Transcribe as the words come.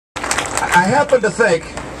I happen to think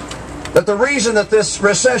that the reason that this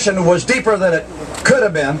recession was deeper than it could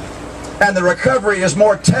have been, and the recovery is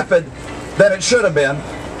more tepid than it should have been,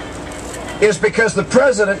 is because the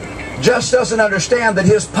president just doesn't understand that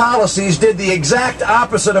his policies did the exact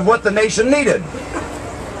opposite of what the nation needed.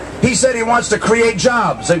 He said he wants to create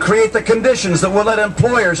jobs and create the conditions that will let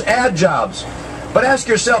employers add jobs. But ask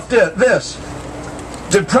yourself this: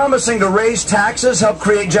 did promising to raise taxes help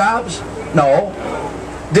create jobs? No.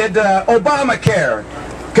 Did Obamacare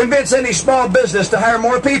convince any small business to hire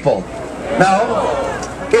more people? No.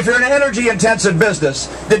 If you're an energy-intensive business,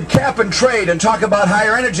 did cap and trade and talk about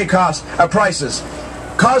higher energy prices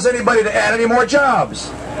cause anybody to add any more jobs?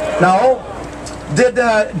 No. Did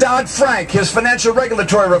Dodd-Frank, his financial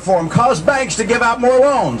regulatory reform, cause banks to give out more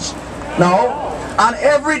loans? No. On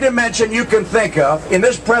every dimension you can think of, in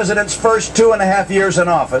this president's first 2.5 years in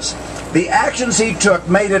office, the actions he took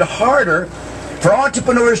made it harder for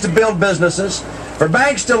entrepreneurs to build businesses, for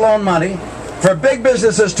banks to loan money, for big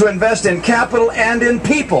businesses to invest in capital and in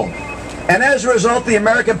people. And as a result, the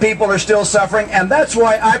American people are still suffering, and that's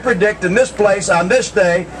why I predict in this place, on this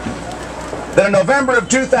day, that in November of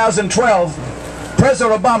 2012,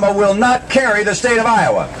 President Obama will not carry the state of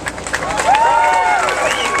Iowa.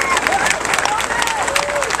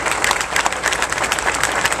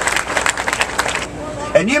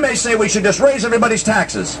 And you may say we should just raise everybody's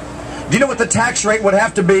taxes. Do you know what the tax rate would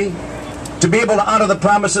have to be able to honor the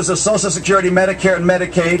promises of Social Security, Medicare, and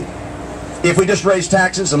Medicaid if we just raise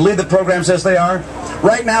taxes and leave the programs as they are?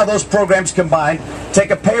 Right now, those programs combined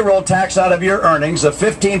take a payroll tax out of your earnings of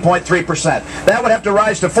 15.3%. That would have to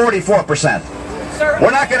rise to 44%.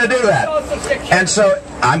 We're not going to do that. And so,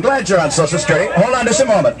 I'm glad you're on Social Security. Hold on just a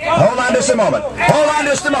moment. Hold on just a moment. Hold on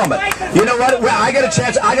just a moment. You know what? I get a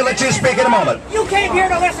chance. I can let you speak in a moment. You came here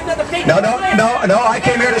to listen to the people. No. I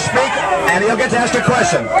came here to speak, and you'll get to ask a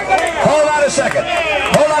question. Hold on a second.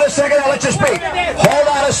 Hold on a second. I'll let you speak. Hold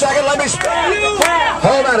on a second. Let me speak.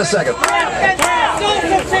 Hold on a second.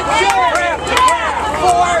 Social Security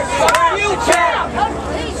for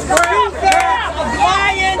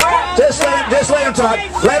Just let him talk.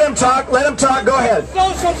 Let him talk. Let him talk. Go ahead.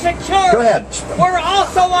 Social Security. Go ahead. We're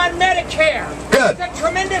also on Medicare. Good.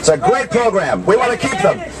 It's a great program. We want to keep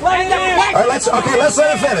them. All right, let's let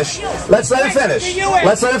him finish. Let's let him finish.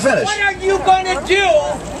 Let's let him finish. What are you going to do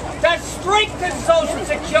to strengthen Social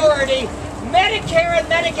Security, Medicare, and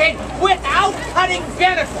Medicaid without cutting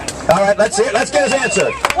benefits? All right, let's see it. Let's get his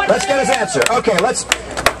answer. Let's get his answer. Okay, let's.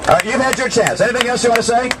 All right, you've had your chance. Anything else you want to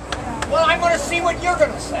say? Well, I'm going to see what you're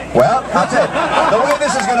going to say. Well, I'll tell you, the way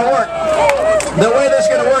this is going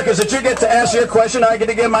to work, is that you get to ask your question, I get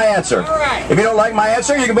to give my answer. All right. If you don't like my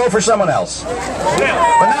answer, you can vote for someone else. But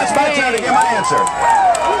now it's my turn to give my answer.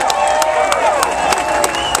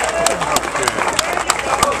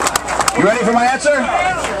 You ready for my answer?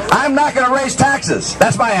 I'm not going to raise taxes.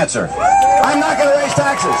 That's my answer. I'm not going to raise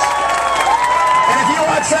taxes. And if you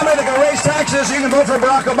want somebody that can raise taxes, you can vote for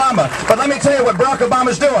Barack Obama. But let me tell you what Barack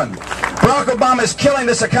Obama's doing. Barack Obama is killing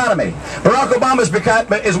this economy. Barack Obama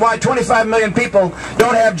is why 25 million people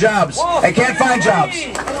don't have jobs and can't find jobs.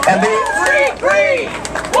 And Green!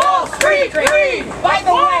 Wall Street Green! By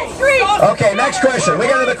the way, okay, next question. We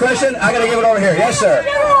got another question? I got to give it over here. Yes, sir.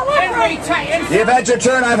 You've had your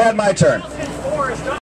turn. I've had my turn.